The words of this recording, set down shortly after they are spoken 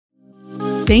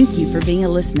Thank you for being a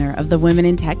listener of the Women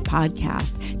in Tech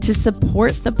podcast. To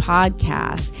support the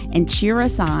podcast and cheer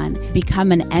us on,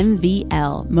 become an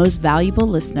MVL, Most Valuable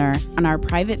Listener, on our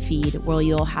private feed where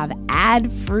you'll have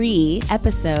ad-free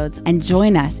episodes and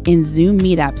join us in Zoom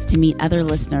meetups to meet other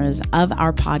listeners of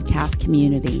our podcast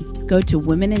community. Go to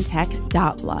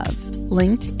womenintech.love,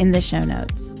 linked in the show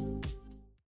notes.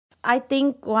 I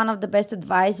think one of the best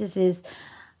advices is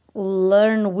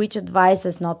learn which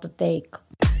advices not to take.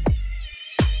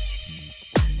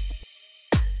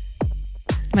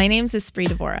 My name's Espree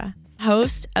Devora,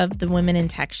 host of the Women in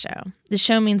Tech Show. The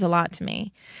show means a lot to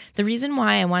me. The reason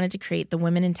why I wanted to create the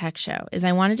Women in Tech Show is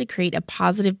I wanted to create a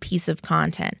positive piece of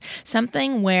content,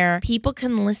 something where people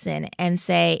can listen and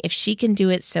say, if she can do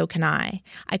it, so can I.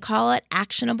 I call it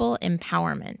actionable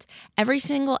empowerment. Every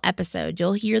single episode,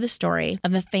 you'll hear the story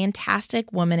of a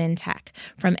fantastic woman in tech,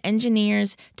 from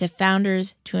engineers to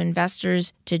founders to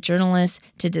investors to journalists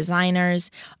to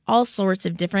designers, all sorts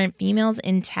of different females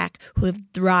in tech who have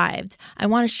thrived. I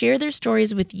want to share their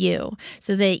stories with you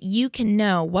so that you can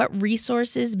know what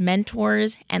resources,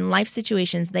 mentors, and life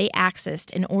situations they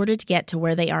accessed in order to get to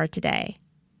where they are today.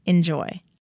 Enjoy.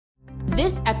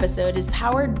 This episode is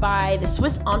powered by the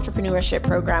Swiss Entrepreneurship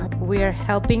Program. We are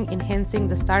helping enhancing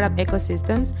the startup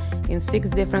ecosystems in 6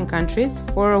 different countries,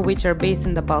 4 of which are based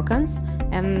in the Balkans.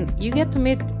 And you get to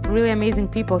meet really amazing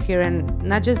people here. And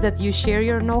not just that you share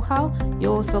your know-how, you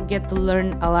also get to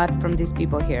learn a lot from these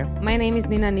people here. My name is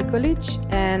Nina Nikolic,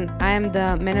 and I am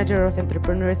the Manager of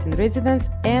Entrepreneurs in Residence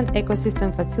and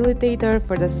Ecosystem Facilitator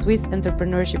for the Swiss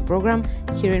Entrepreneurship Program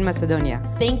here in Macedonia.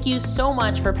 Thank you so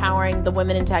much for powering the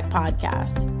Women in Tech podcast.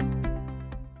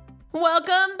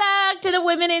 Welcome back to the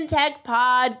Women in Tech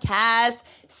podcast,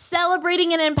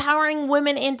 celebrating and empowering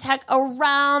women in tech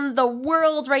around the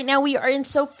world. Right now, we are in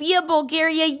Sofia,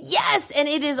 Bulgaria. Yes, and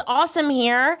it is awesome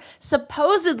here.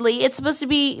 Supposedly, it's supposed to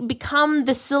become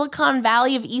the Silicon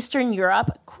Valley of Eastern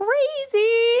Europe.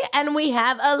 Crazy. And we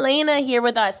have Elena here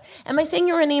with us. Am I saying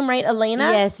your name right,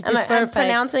 Elena? Yes, it is perfect. I'm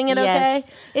pronouncing it yes.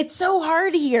 Okay? It's so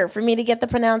hard here for me to get the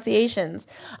pronunciations.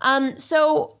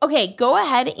 Okay, go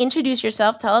ahead, introduce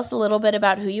yourself. Tell us a little bit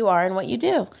about who you are and what you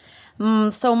do.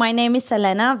 So my name is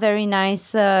Elena. Very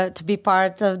nice to be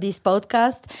part of this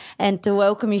podcast and to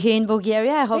welcome you here in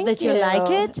Bulgaria. I hope that you like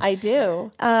it. I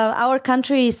do. Our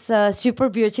country is super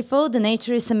beautiful. The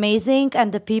nature is amazing,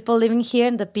 and the people living here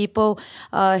and the people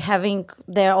having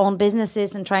their own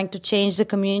businesses and trying to change the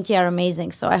community are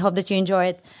amazing. So I hope that you enjoy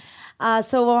it.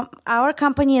 So our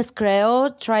company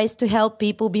Escreo tries to help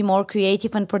people be more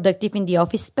creative and productive in the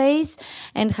office space.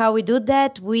 And how we do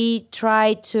that, we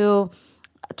try to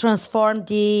transform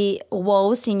the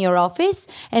walls in your office.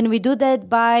 And we do that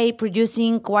by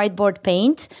producing whiteboard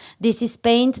paint. This is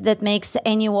paint that makes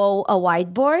any wall a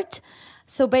whiteboard.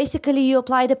 So basically, you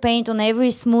apply the paint on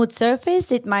every smooth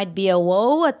surface. It might be a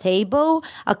wall, a table,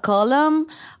 a column,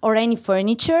 or any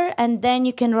furniture. And then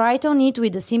you can write on it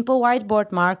with a simple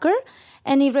whiteboard marker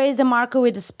and erase the marker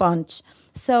with a sponge.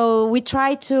 So we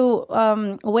try to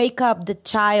wake up the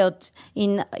child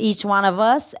in each one of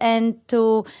us and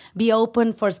to be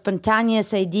open for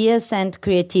spontaneous ideas and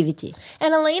creativity.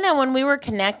 And Elena, when we were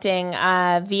connecting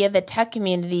via the tech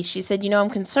community, she said, I'm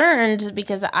concerned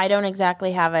because I don't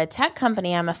exactly have a tech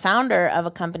company. I'm a founder of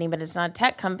a company, but it's not a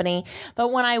tech company.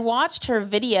 But when I watched her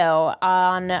video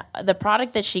on the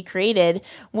product that she created,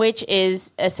 which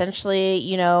is essentially,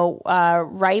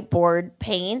 whiteboard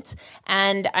paint,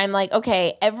 and I'm like, okay,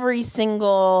 every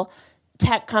single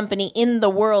tech company in the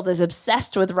world is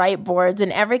obsessed with whiteboards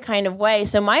in every kind of way.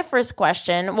 So my first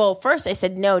question, first I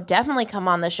said, no, definitely come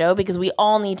on the show because we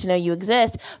all need to know you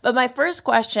exist. But my first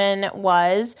question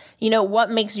was, what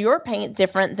makes your paint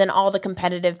different than all the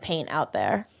competitive paint out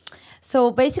there?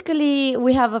 So basically,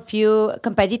 we have a few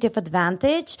competitive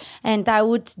advantage, and I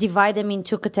would divide them in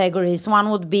 2 categories.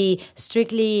 One would be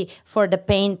strictly for the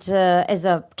paint as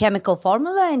a chemical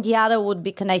formula, and the other would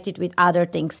be connected with other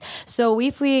things. So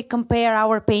if we compare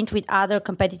our paint with other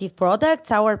competitive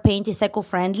products, our paint is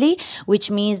eco-friendly,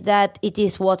 which means that it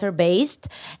is water-based,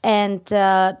 and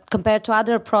compared to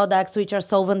other products which are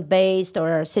solvent-based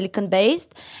or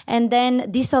silicon-based. And then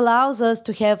this allows us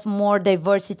to have more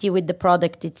diversity with the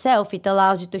product itself. It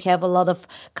allows you to have a lot of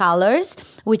colors,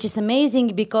 which is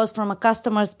amazing because from a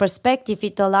customer's perspective,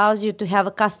 it allows you to have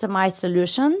a customized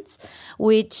solutions,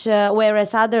 which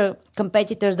whereas other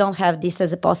competitors don't have this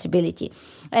as a possibility.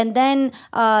 And then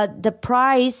the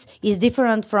price is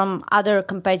different from other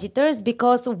competitors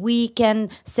because we can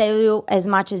sell you as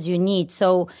much as you need.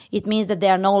 So it means that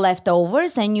there are no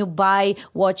leftovers and you buy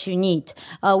what you need,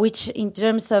 which in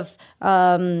terms of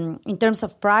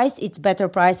price, it's better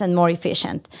price and more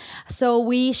efficient. So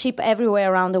we ship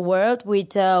everywhere around the world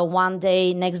with 1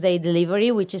 day, next day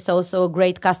delivery, which is also a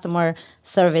great customer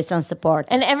service and support.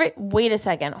 And wait a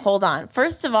second, hold on.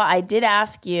 First of all, I did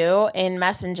ask you in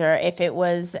Messenger if it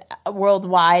was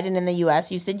worldwide and in the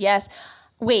US. You said yes.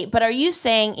 Wait, but are you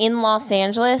saying in Los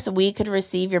Angeles we could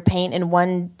receive your paint in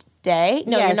 1 day?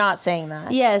 No, Yes. You're not saying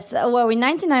that. Yes, well, in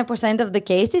 99% of the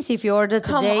cases, if you order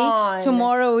today,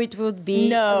 tomorrow it would be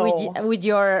with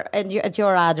at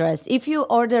your address. If you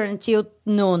order until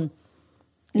noon,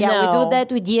 we do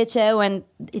that with DHL and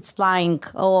it's flying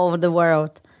all over the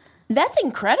world. That's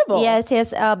incredible. Yes.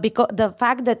 Because the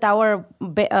fact that our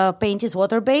paint is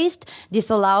water-based, this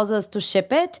allows us to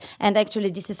ship it. And actually,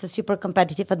 this is a super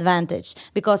competitive advantage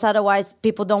because otherwise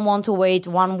people don't want to wait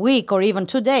 1 week or even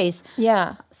 2 days.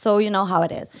 Yeah. So you know how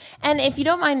it is. And if you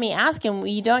don't mind me asking,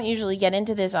 we don't usually get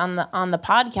into this on the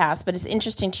podcast, but it's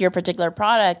interesting to your particular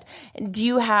product. Do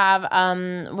you have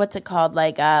what's it called,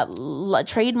 like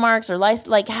trademarks or license?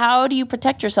 Like, how do you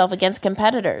protect yourself against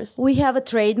competitors? We have a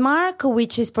trademark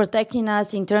which is protecting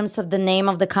us in terms of the name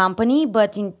of the company,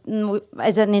 but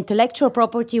as an intellectual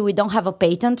property, we don't have a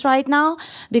patent right now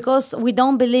because we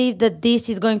don't believe that this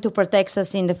is going to protect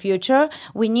us in the future.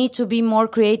 We need to be more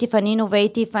creative and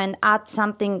innovative and add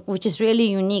something which is really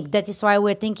unique. That is why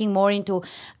we're thinking more into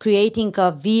creating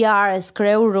a VR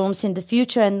escrow rooms in the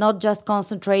future and not just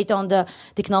concentrate on the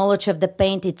technology of the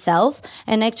paint itself.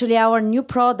 And actually, our new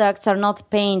products are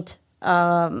not paint.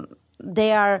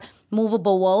 They are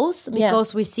movable walls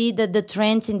because we see that the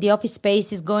trends in the office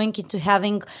space is going into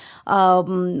having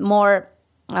more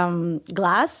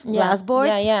glass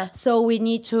boards. So we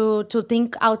need to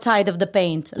think outside of the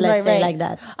paint, let's say like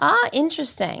that.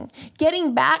 Interesting.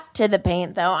 Getting back to the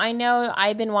paint, though, I know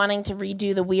I've been wanting to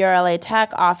redo the We Are LA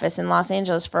Tech office in Los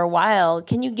Angeles for a while.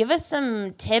 Can you give us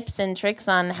some tips and tricks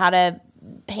on how to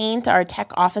paint our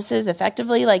tech offices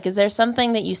effectively? Like, is there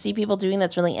something that you see people doing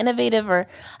that's really innovative, or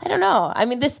I don't know. I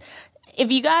mean,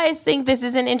 if you guys think this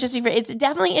isn't interesting it's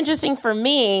definitely interesting for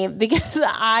me because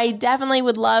I definitely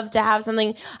would love to have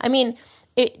something. I mean,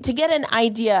 to get an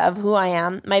idea of who I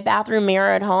am, my bathroom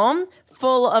mirror at home,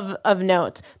 full of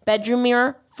notes. Bedroom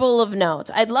mirror, full of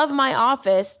notes. I'd love my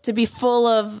office to be full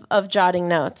of jotting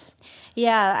notes.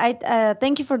 Yeah, I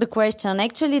thank you for the question.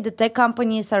 Actually, the tech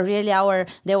companies are really our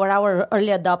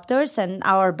early adopters and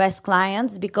our best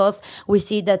clients because we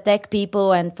see that tech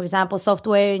people and, for example,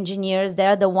 software engineers,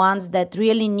 they're the ones that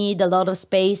really need a lot of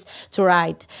space to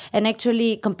write. And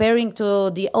actually, comparing to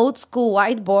the old school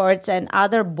whiteboards and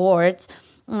other boards,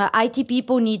 IT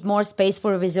people need more space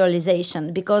for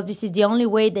visualization because this is the only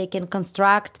way they can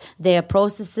construct their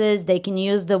processes. They can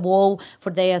use the wall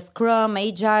for their Scrum,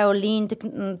 Agile, Lean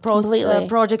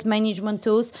project management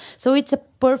tools. So it's a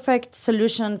perfect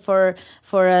solution for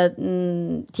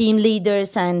team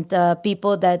leaders and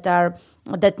people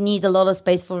that need a lot of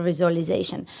space for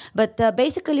visualization. But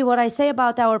basically what I say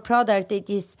about our product, it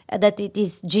is that it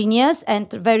is genius and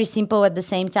very simple at the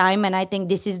same time. And I think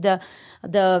this is the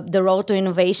road to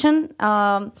innovation.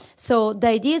 So the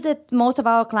idea is that most of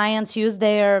our clients use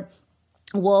their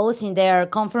walls in their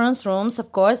conference rooms,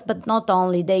 of course, but not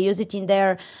only. They use it in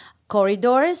their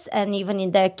corridors and even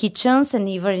in their kitchens and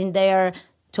even in their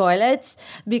toilets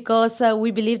because we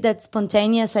believe that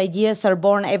spontaneous ideas are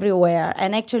born everywhere,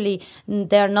 and actually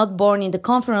they are not born in the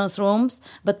conference rooms,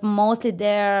 but mostly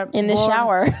they're in the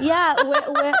shower. Yeah,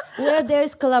 where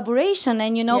there's collaboration,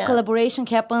 and collaboration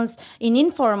happens in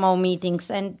informal meetings,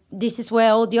 and this is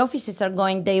where all the offices are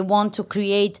going. They want to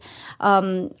create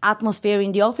atmosphere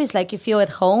in the office like you feel at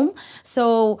home,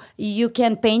 so you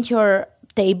can paint your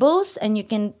tables and you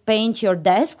can paint your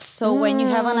desks. So when you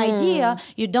have an idea,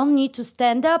 you don't need to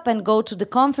stand up and go to the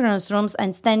conference rooms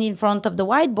and stand in front of the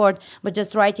whiteboard, but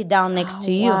just write it down next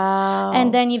to you. Wow.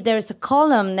 And then if there's a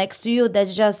column next to you that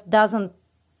just doesn't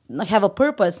have a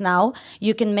purpose now,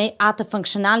 you can add a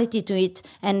functionality to it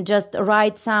and just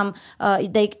write some.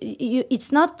 You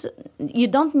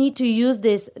don't need to use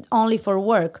this only for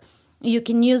work. You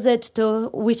can use it to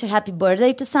wish a happy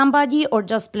birthday to somebody, or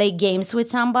just play games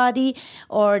with somebody,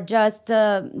 or just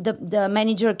the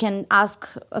manager can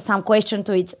ask some question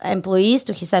to his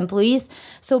employees.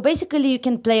 So basically, you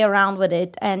can play around with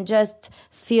it and just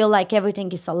feel like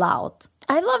everything is allowed.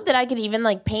 I love that I could even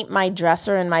paint my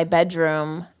dresser in my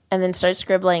bedroom and then start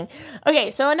scribbling. Okay,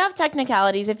 so enough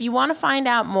technicalities. If you want to find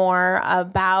out more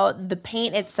about the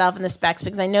paint itself and the specs,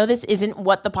 because I know this isn't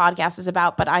what the podcast is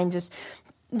about, but I'm just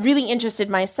really interested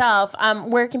myself.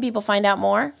 Where can people find out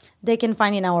more? They can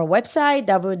find in our website,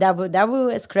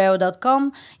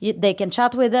 www.escreo.com. They can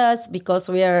chat with us because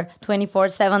we are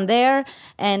 24/7 there,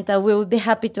 and we will be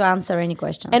happy to answer any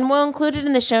questions. And we'll include it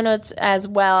in the show notes as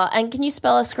well. And can you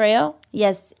spell Escreo?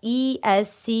 Yes,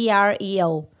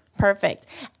 ESCREO. Perfect.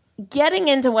 Getting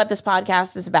into what this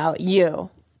podcast is about,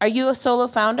 are you a solo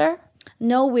founder?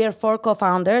 No, we are 4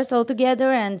 co-founders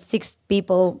altogether and 6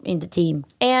 people in the team.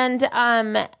 And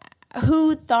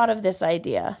who thought of this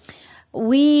idea?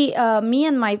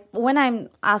 When I'm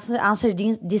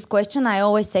answering this question, I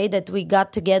always say that we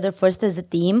got together first as a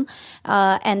team,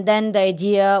 and then the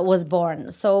idea was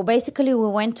born. So basically, we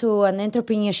went to an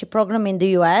entrepreneurship program in the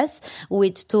US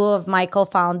with 2 of my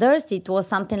co-founders. It was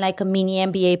something like a mini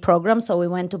MBA program. So we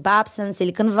went to Babson,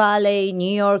 Silicon Valley,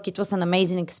 New York. It was an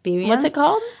amazing experience. What's it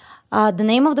called? The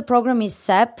name of the program is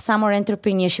SEP, Summer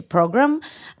Entrepreneurship Program.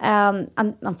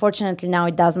 Unfortunately, now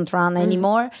it doesn't run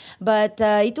anymore. But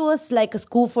it was like a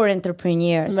school for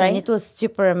entrepreneurs, right. And it was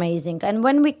super amazing. And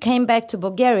when we came back to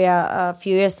Bulgaria a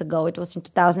few years ago, it was in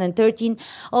 2013,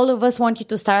 all of us wanted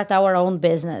to start our own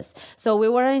business. So we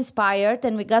were inspired,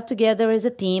 and we got together as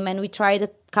a team, and we tried a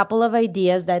couple of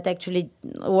ideas that actually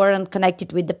weren't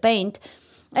connected with the paint.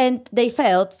 And they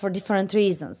failed for different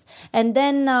reasons. And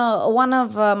then one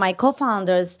of my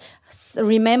co-founders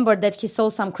remembered that he saw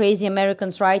some crazy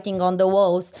Americans writing on the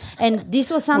walls. And this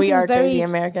was something we are very... crazy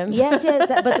Americans. Yes.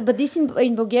 But this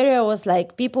in Bulgaria was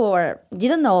like people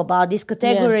didn't know about this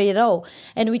category at all.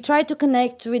 And we tried to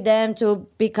connect with them to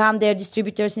become their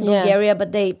distributors in Bulgaria,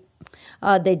 but they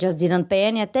just didn't pay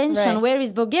any attention. Right. Where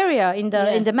is Bulgaria in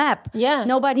the map? Yeah.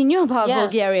 Nobody knew about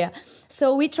Bulgaria.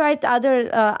 So we tried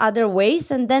other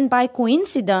ways, and then by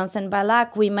coincidence and by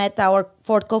luck, we met our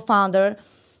 4th co-founder,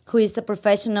 who is a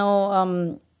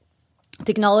professional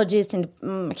technologist and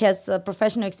has a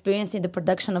professional experience in the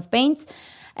production of paints.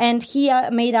 And he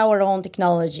made our own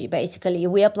technology, basically.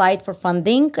 We applied for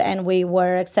funding, and we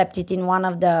were accepted in one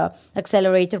of the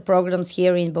accelerator programs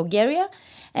here in Bulgaria.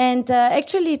 And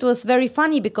actually, it was very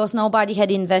funny because nobody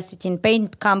had invested in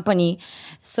paint company.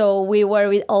 So we were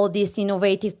with all these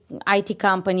innovative IT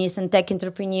companies and tech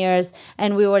entrepreneurs,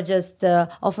 and we were just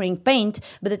offering paint.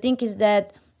 But the thing is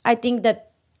that I think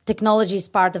that technology is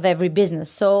part of every business.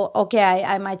 So, okay,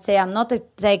 I might say I'm not a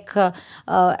tech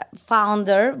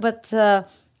founder, but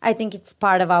I think it's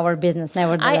part of our business,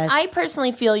 nevertheless. I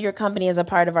personally feel your company is a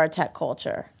part of our tech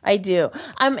culture. I do.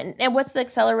 And what's the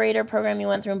accelerator program you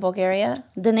went through in Bulgaria?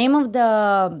 The name of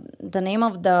the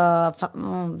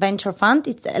venture fund,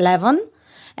 it's 11,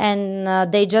 and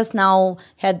they just now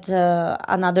had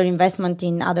another investment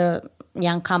in other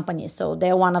young companies. So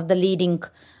they're one of the leading,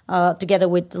 together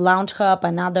with Launch Hub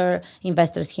and other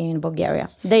investors here in Bulgaria.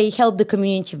 They help the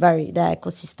community the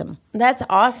ecosystem. That's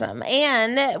awesome.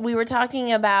 And we were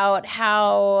talking about how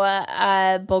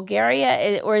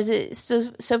Bulgaria, or is it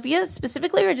Sofia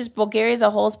specifically, or just Bulgaria as a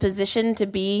whole is positioned to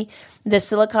be the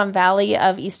Silicon Valley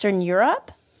of Eastern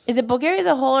Europe? Is it Bulgaria as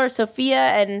a whole or Sofia,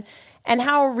 and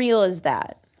how real is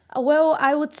that? Well,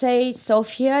 I would say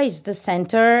Sofia is the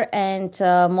center, and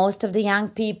most of the young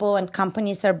people and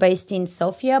companies are based in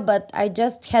Sofia. But I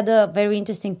just had a very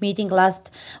interesting meeting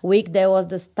last week. There was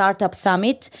the Startup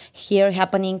Summit here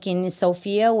happening in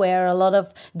Sofia, where a lot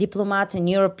of diplomats and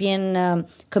European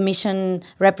Commission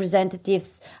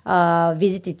representatives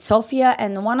visited Sofia.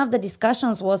 And one of the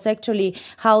discussions was actually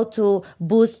how to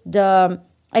boost the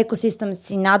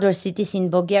ecosystems in other cities in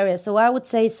Bulgaria. So I would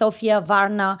say Sofia,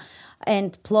 Varna,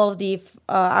 and Plovdiv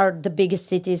are the biggest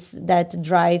cities that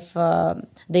drive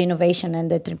the innovation and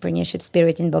the entrepreneurship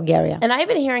spirit in Bulgaria. And I've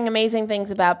been hearing amazing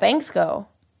things about Bansko.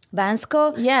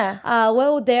 Bansko? Yeah.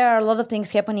 Well, there are a lot of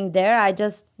things happening there. I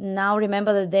just now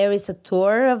remember that there is a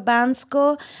tour of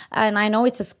Bansko, and I know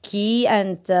it's a ski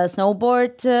and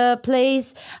snowboard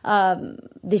place.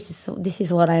 This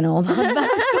is what I know about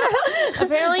Bansko.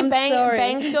 Apparently,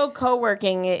 Bansko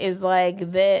co-working is like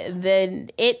the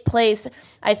it place.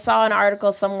 I saw an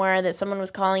article somewhere that someone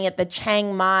was calling it the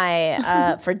Chiang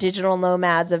Mai for digital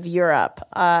nomads of Europe.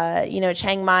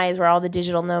 Chiang Mai is where all the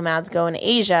digital nomads go in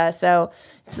Asia. So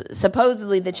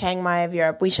supposedly the Chiang Mai of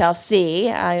Europe. We shall see.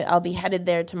 I'll be headed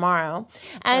there tomorrow.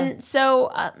 And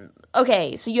so,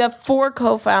 okay, so you have four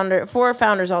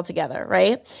founders altogether,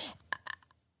 right?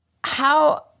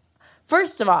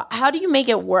 First of all, how do you make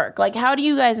it work? Like, how do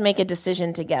you guys make a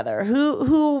decision together?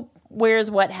 Who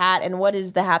wears what hat, and what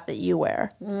is the hat that you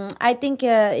wear? I think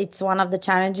it's one of the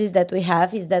challenges that we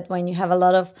have is that when you have a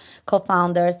lot of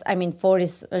co-founders, 4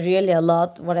 is really a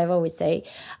lot, whatever we say.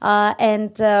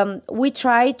 And we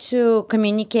try to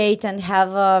communicate and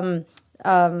have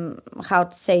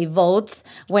votes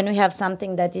when we have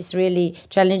something that is really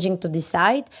challenging to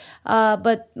decide.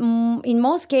 But in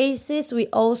most cases, we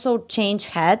also change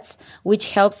hats,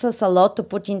 which helps us a lot to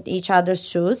put in each other's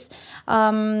shoes.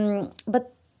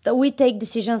 But we take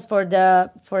decisions for the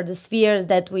spheres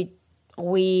that we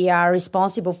are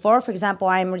responsible for. For example,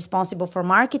 I'm responsible for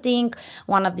marketing.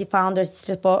 One of the founders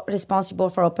is responsible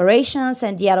for operations,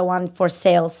 and the other one for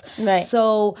sales. Right.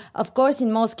 So, of course,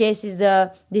 in most cases,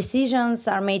 the decisions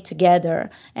are made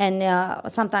together, and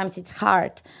sometimes it's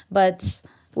hard, but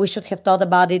we should have thought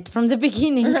about it from the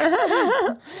beginning.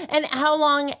 And how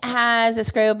long has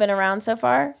Escreo been around so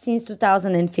far? Since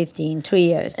 2015, 3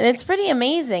 years. And it's pretty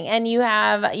amazing. And you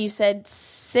said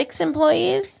 6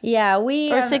 employees? Yeah,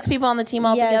 Or 6 people on the team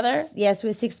altogether? Yes,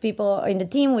 we're 6 people in the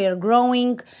team. We are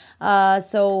growing.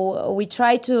 So we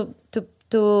try to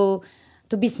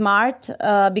be smart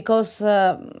because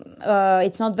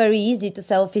it's not very easy to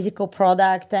sell physical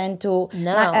product and to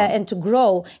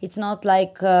grow. It's not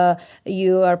like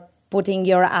you are putting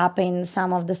your app in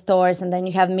some of the stores and then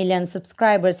you have million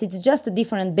subscribers. It's just a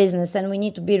different business, and we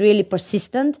need to be really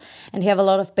persistent and have a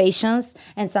lot of patience.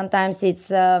 And sometimes it's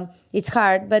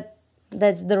hard, but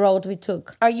that's the road we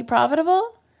took. Are you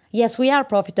profitable? Yes, we are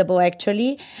profitable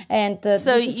actually, and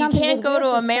so you can't go to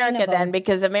America then,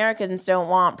 because Americans don't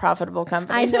want profitable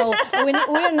companies. I know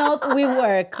we're not. We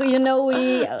work, we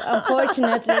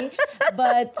unfortunately,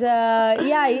 but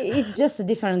it's just a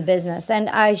different business, and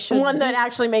I should one that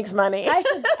actually makes money. I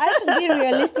should be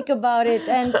realistic about it,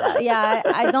 and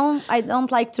I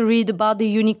don't like to read about the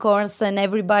unicorns and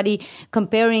everybody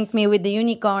comparing me with the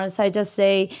unicorns. I just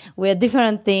say we're a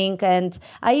different thing, and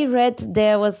I read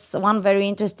there was one very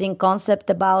interesting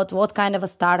concept about what kind of a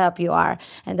startup you are,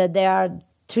 and that there are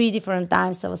 3 different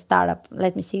types of a startup.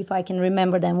 Let me see if I can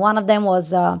remember them. One of them was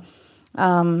the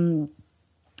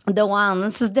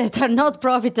ones that are not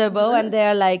profitable and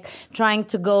they're like trying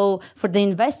to go for the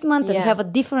investment and have a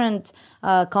different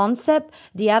concept.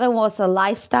 The other was a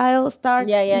lifestyle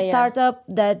startup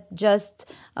that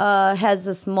just has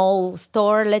a small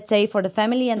store, let's say, for the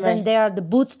family. And then there are the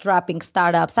bootstrapping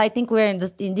startups. I think we're in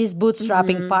this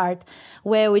bootstrapping part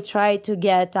where we try to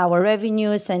get our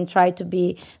revenues and try to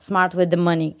be smart with the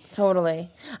money. Totally.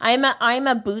 I'm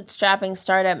a bootstrapping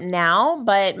startup now,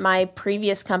 but my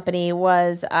previous company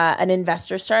was an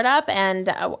investor startup. And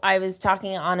I was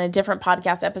talking on a different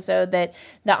podcast episode that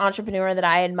the entrepreneur that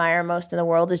I admire most in the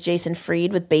world is Jason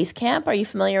Fried with Basecamp. Are you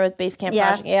familiar with Basecamp?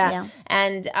 Project? Yeah.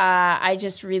 And I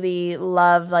just really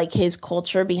love like his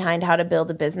culture behind how to build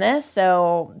a business.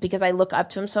 So because I look up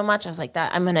to him so much, I was like,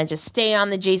 I'm going to just stay on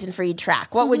the Jason Fried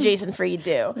track. What would Jason Fried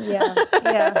do?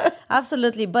 Yeah,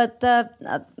 absolutely. But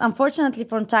unfortunately,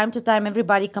 from time to time,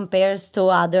 everybody compares to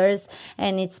others,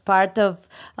 and it's part of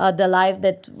the life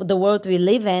the world we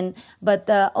live in. But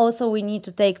also we need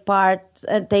to take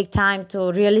time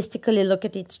to realistically look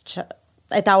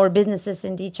at our businesses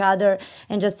and each other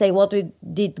and just say what we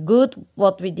did good,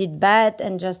 what we did bad,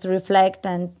 and just reflect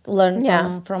and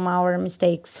learn from our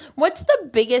mistakes. What's the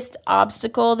biggest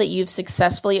obstacle that you've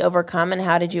successfully overcome, and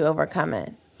how did you overcome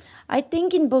it? I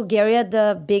think in Bulgaria,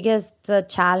 the biggest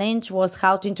challenge was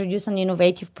how to introduce an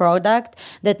innovative product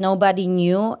that nobody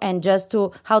knew, and just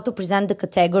how to present the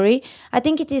category. I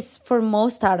think it is for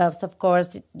most startups, of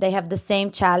course, they have the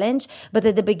same challenge. But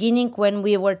at the beginning, when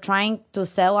we were trying to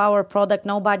sell our product,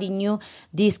 nobody knew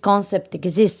this concept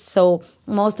exists. So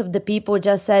most of the people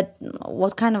just said,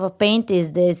 what kind of a paint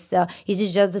is this? Is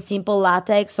it just the simple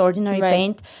latex, ordinary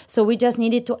paint? So we just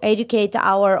needed to educate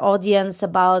our audience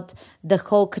about the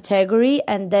whole category,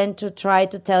 and then to try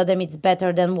to tell them it's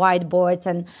better than whiteboards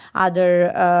and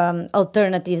other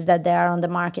alternatives that there are on the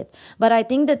market. But I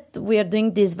think that we are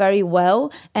doing this very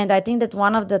well, and I think that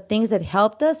one of the things that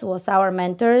helped us was our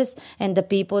mentors and the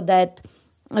people that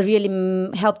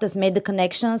really helped us make the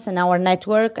connections, and our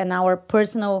network and our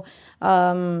personal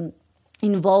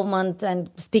involvement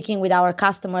and speaking with our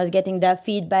customers, getting their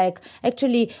feedback.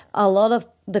 Actually, a lot of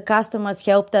the customers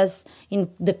helped us in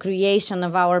the creation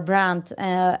of our brand.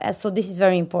 So this is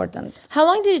very important. How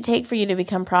long did it take for you to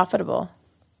become profitable?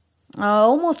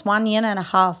 Almost 1.5 years.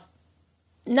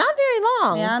 Not very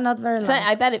long. Yeah, not very long. So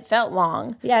I bet it felt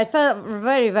long. Yeah, it felt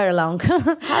very, very long.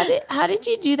 How did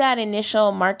you do that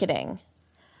initial marketing?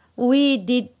 We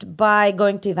did by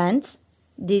going to events.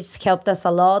 This helped us a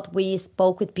lot. We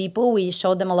spoke with people. We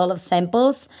showed them a lot of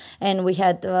samples, and we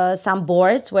had some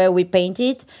boards where we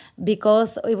painted,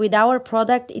 because with our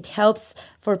product, it helps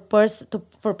for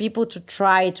people to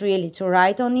try it, really, to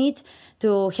write on it,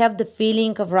 to have the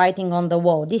feeling of writing on the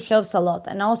wall. This helps a lot.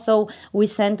 And also, we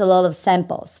sent a lot of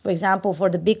samples. For example,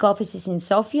 for the big offices in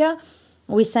Sofia,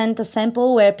 We sent a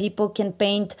sample where people can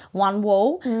paint one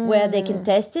wall, where they can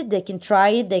test it, they can try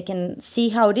it, they can see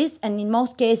how it is. And in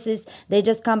most cases, they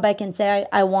just come back and say,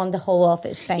 I want the whole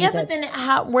office painted. Yeah, but then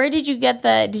where did you get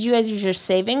did you guys use your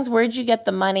savings? Where did you get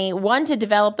the money, one, to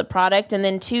develop the product, and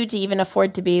then two, to even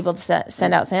afford to be able to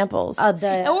send out samples?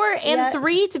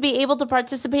 Three, to be able to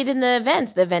participate in the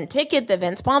events, the event ticket, the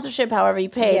event sponsorship, however you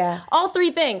paid. Yeah. All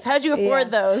three things. How did you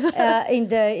afford those? In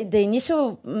the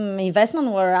initial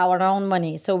investment were our own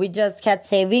money. So we just had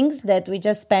savings that we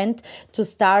just spent to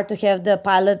start to have the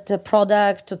pilot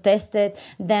product, to test it.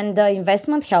 Then the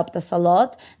investment helped us a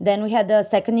lot. Then we had a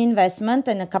second investment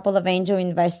and a couple of angel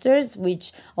investors,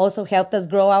 which also helped us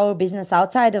grow our business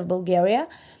outside of Bulgaria.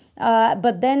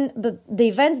 But the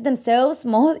events themselves,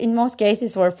 in most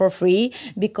cases, were for free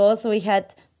because we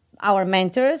had our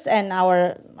mentors and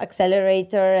our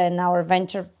accelerator and our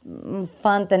venture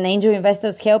fund and angel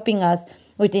investors helping us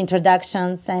with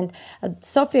introductions. And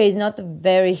Sofia is not a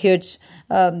very huge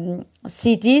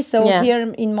city, so here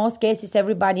in most cases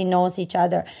everybody knows each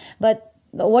other. But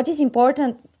what is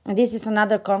important, and this is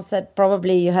another concept,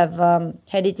 probably you have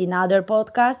had it in other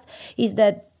podcasts, is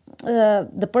that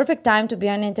the perfect time to be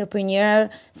an entrepreneur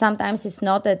sometimes is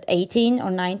not at 18 or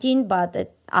 19,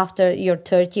 but after you're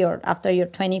 30 or after your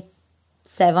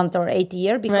 27th or 8th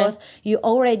year, because you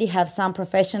already have some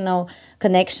professional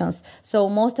connections. So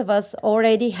most of us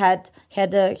already had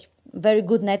a very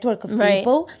good network of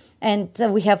people, and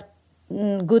we have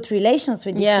good relations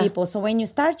with these people. So when you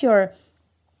start your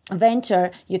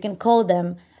venture, you can call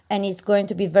them, and it's going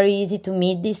to be very easy to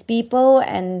meet these people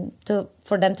and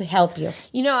for them to help you.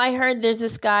 You know, I heard there's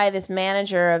this guy, this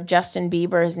manager of Justin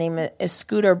Bieber. His name is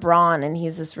Scooter Braun, and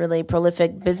he's this really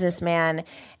prolific businessman.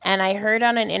 And I heard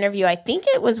on an interview, I think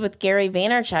it was with Gary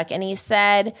Vaynerchuk, and he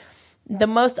said the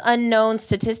most unknown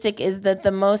statistic is that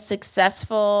the most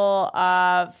successful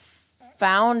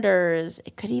founders,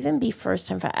 it could even be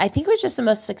first-time founders, I think it was just the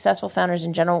most successful founders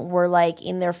in general, were like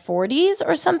in their 40s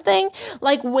or something,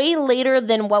 like way later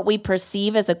than what we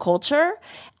perceive as a culture.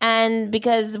 And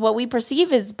because what we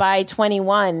perceive is by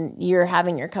 21, you're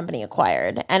having your company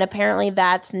acquired. And apparently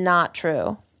that's not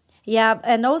true. Yeah,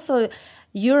 and also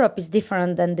Europe is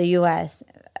different than the US.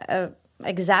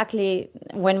 Exactly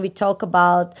when we talk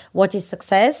about what is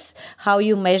success, how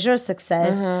you measure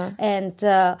success. And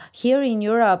here in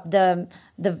Europe, the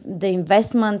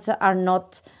investments are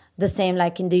not the same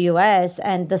like in the US,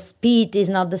 and the speed is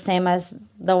not the same as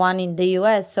the one in the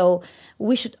US. So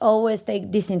we should always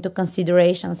take this into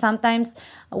consideration. Sometimes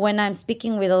when I'm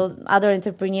speaking with other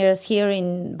entrepreneurs here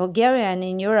in Bulgaria and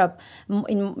in Europe,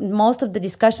 in most of the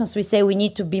discussions we say we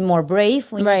need to be more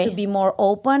brave, we need to be more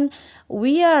open.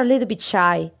 We are a little bit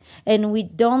shy, and we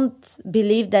don't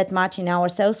believe that much in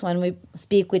ourselves when we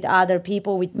speak with other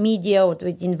people, with media,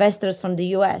 with investors from the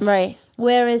US. Right.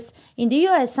 Whereas in the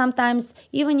US, sometimes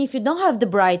even if you don't have the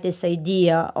brightest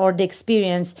idea or the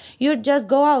experience, you just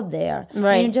go out there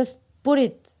and you just put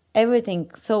everything.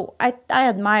 So I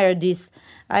admire this.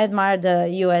 I admire the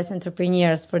US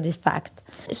entrepreneurs for this fact.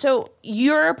 So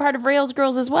you're a part of Rails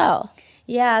Girls as well.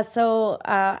 Yeah, so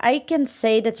I can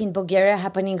say that in Bulgaria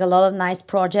happening a lot of nice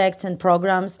projects and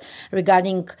programs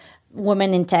regarding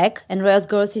women in tech, and Rails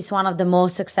Girls is one of the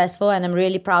most successful, and I'm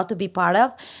really proud to be part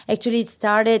of. Actually, it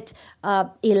started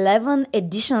 11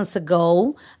 editions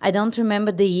ago. I don't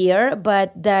remember the year,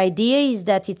 but the idea is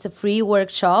that it's a free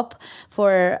workshop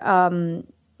for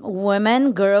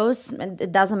women, girls,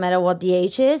 it doesn't matter what the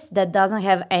age is, that doesn't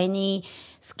have any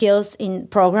skills in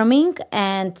programming,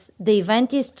 and the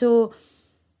event is to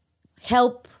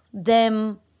help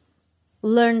them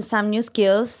learn some new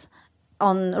skills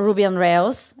on Ruby on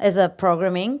Rails as a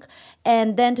programming,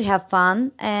 and then to have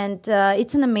fun. And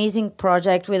it's an amazing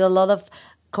project with a lot of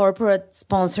corporate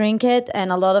sponsoring it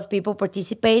and a lot of people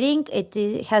participating. It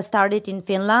has started in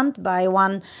Finland by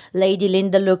one lady,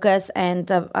 Linda Lucas, and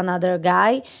another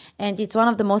guy. And it's one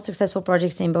of the most successful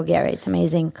projects in Bulgaria. It's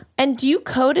amazing. And do you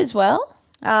code as well?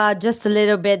 Just a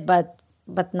little bit, but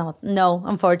no,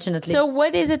 unfortunately. So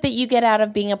what is it that you get out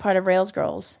of being a part of Rails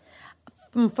Girls?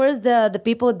 First, the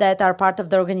people that are part of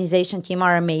the organization team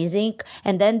are amazing.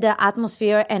 And then the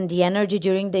atmosphere and the energy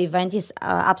during the event is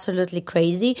absolutely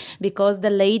crazy, because the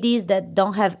ladies that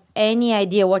don't have any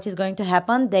idea what is going to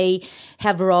happen, they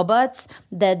have robots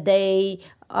that they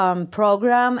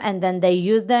program, and then they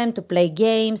use them to play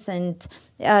games, and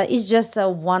it's just a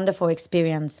wonderful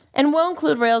experience. And we'll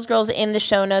include Rails Girls in the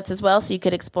show notes as well, so you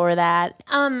could explore that.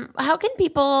 How can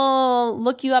people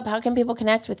look you up? How can people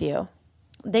connect with you?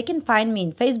 They can find me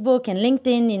in Facebook and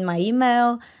LinkedIn, in my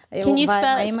email. Can you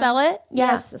spell it?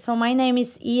 Yeah. Yes. So my name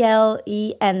is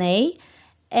ELENA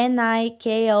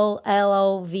NIKOLOVA.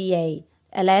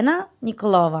 Elena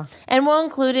Nikolova. And we'll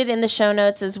include it in the show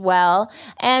notes as well.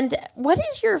 And what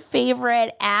is your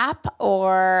favorite app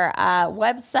or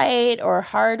website or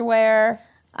hardware?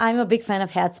 I'm a big fan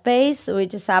of Headspace,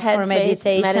 which is app for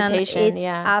meditation. It's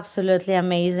absolutely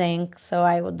amazing. So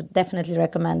I would definitely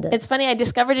recommend it. It's funny. I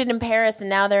discovered it in Paris, and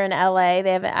now they're in LA.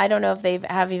 I don't know if they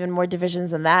have even more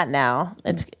divisions than that now.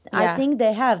 I think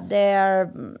they have.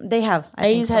 I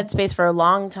use Headspace for a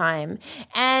long time.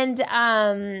 And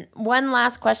one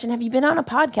last question: have you been on a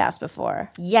podcast before?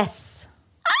 Yes.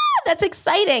 That's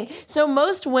exciting. So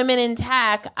most women in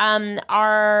tech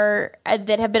that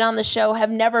have been on the show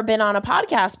have never been on a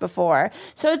podcast before.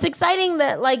 So it's exciting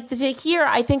that to hear.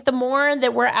 I think the more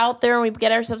that we're out there and we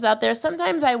get ourselves out there,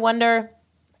 sometimes I wonder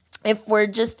if we're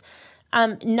just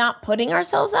not putting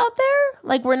ourselves out there,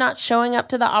 like we're not showing up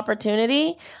to the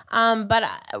opportunity. But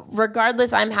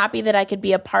regardless, I'm happy that I could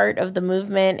be a part of the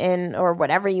movement or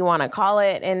whatever you want to call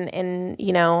it, and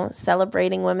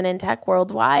celebrating women in tech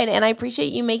worldwide. And I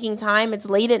appreciate you making time. It's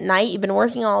late at night. You've been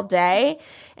working all day,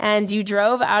 and you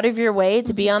drove out of your way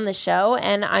to be on the show.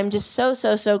 And I'm just so,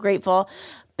 so, so grateful.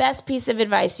 Best piece of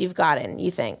advice you've gotten, you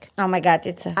think? Oh my God,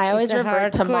 I always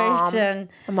revert to question. Mom.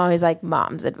 I'm always like,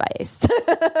 mom's advice.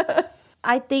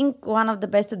 I think one of the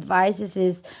best advices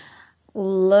is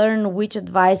learn which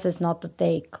advices not to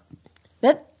take.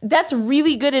 That's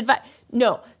really good advice.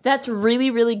 No, that's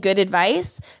really, really good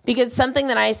advice, because something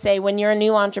that I say when you're a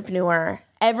new entrepreneur,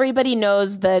 everybody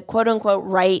knows the quote unquote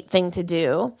right thing to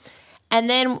do. And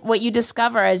then what you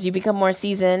discover as you become more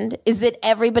seasoned is that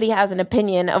everybody has an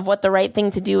opinion of what the right thing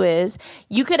to do is.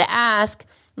 You could ask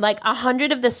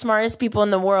 100 of the smartest people in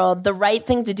the world the right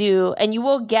thing to do, and you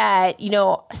will get,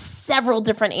 several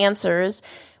different answers,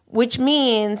 which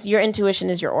means your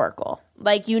intuition is your oracle.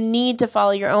 You need to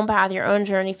follow your own path, your own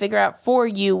journey, figure out for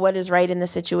you what is right in the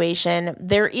situation.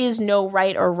 There is no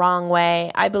right or wrong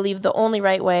way. I believe the only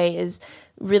right way is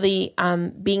really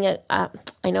being I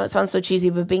know it sounds so cheesy,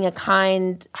 but being a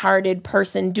kind-hearted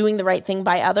person, doing the right thing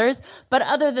by others. But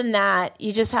other than that,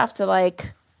 you just have to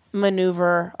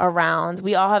maneuver around.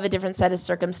 We all have a different set of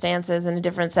circumstances and a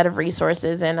different set of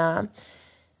resources, and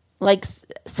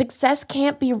success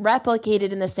can't be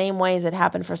replicated in the same way as it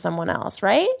happened for someone else,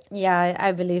 right? Yeah,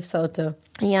 I believe so too.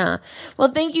 Yeah.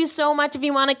 Well, thank you so much. If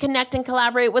you want to connect and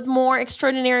collaborate with more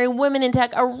extraordinary women in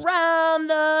tech around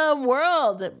the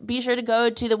world, be sure to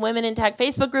go to the Women in Tech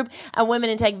Facebook group at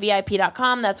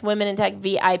womenintechvip.com. That's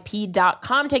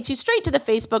womenintechvip.com. Takes you straight to the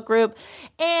Facebook group.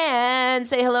 And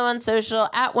say hello on social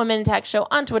at Women in Tech Show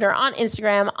on Twitter, on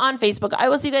Instagram, on Facebook. I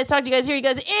will see you guys, talk to you guys, hear you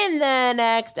guys in the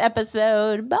next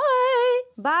episode. Bye.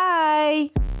 Bye.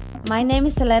 My name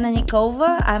is Elena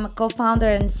Nikova. I'm a co-founder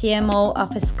and CMO of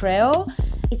Escreo.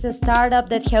 It's a startup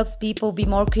that helps people be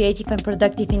more creative and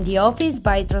productive in the office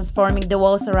by transforming the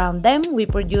walls around them. We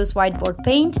produce whiteboard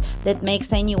paint that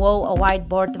makes any wall a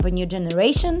whiteboard of a new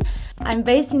generation. I'm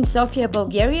based in Sofia,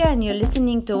 Bulgaria, and you're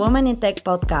listening to Women in Tech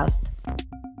podcast.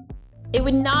 It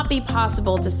would not be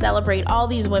possible to celebrate all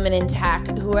these women in tech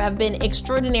who have been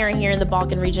extraordinary here in the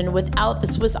Balkan region without the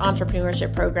Swiss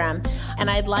Entrepreneurship Program. And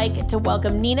I'd like to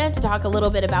welcome Nina to talk a little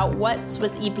bit about what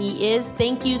Swiss EP is.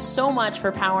 Thank you so much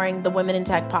for powering the Women in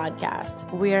Tech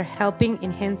podcast. We are helping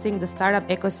enhancing the startup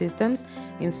ecosystems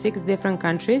in 6 different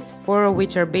countries, 4 of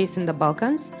which are based in the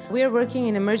Balkans. We are working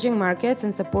in emerging markets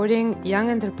and supporting young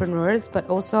entrepreneurs, but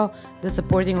also the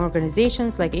supporting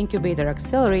organizations like Incubator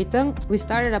Accelerator. We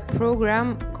started a program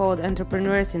called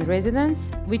Entrepreneurs in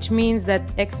Residence, which means that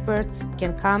experts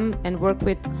can come and work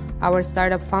with our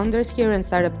startup founders here and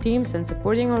startup teams and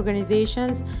supporting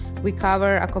organizations. We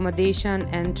cover accommodation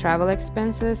and travel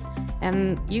expenses,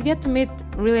 and you get to meet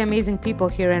really amazing people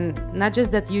here. And not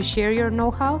just that you share your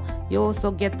know-how, you also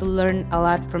get to learn a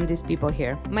lot from these people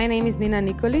here. My name is Nina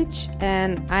Nikolic,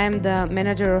 and I am the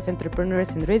manager of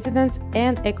Entrepreneurs in Residence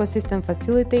and ecosystem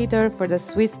facilitator for the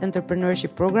Swiss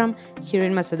Entrepreneurship Program here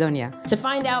in Macedonia. To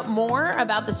find out more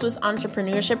about the Swiss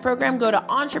Entrepreneurship Program, go to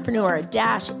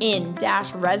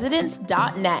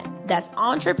entrepreneur-in-residence.net. That's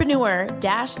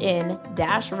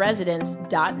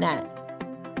entrepreneur-in-residence.net.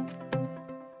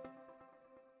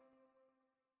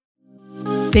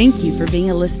 Thank you for being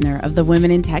a listener of the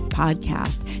Women in Tech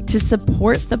podcast. To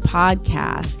support the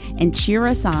podcast and cheer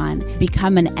us on,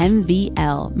 become an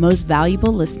MVL, Most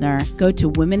Valuable Listener, go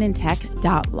to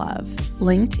womenintech.love,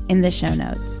 linked in the show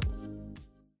notes.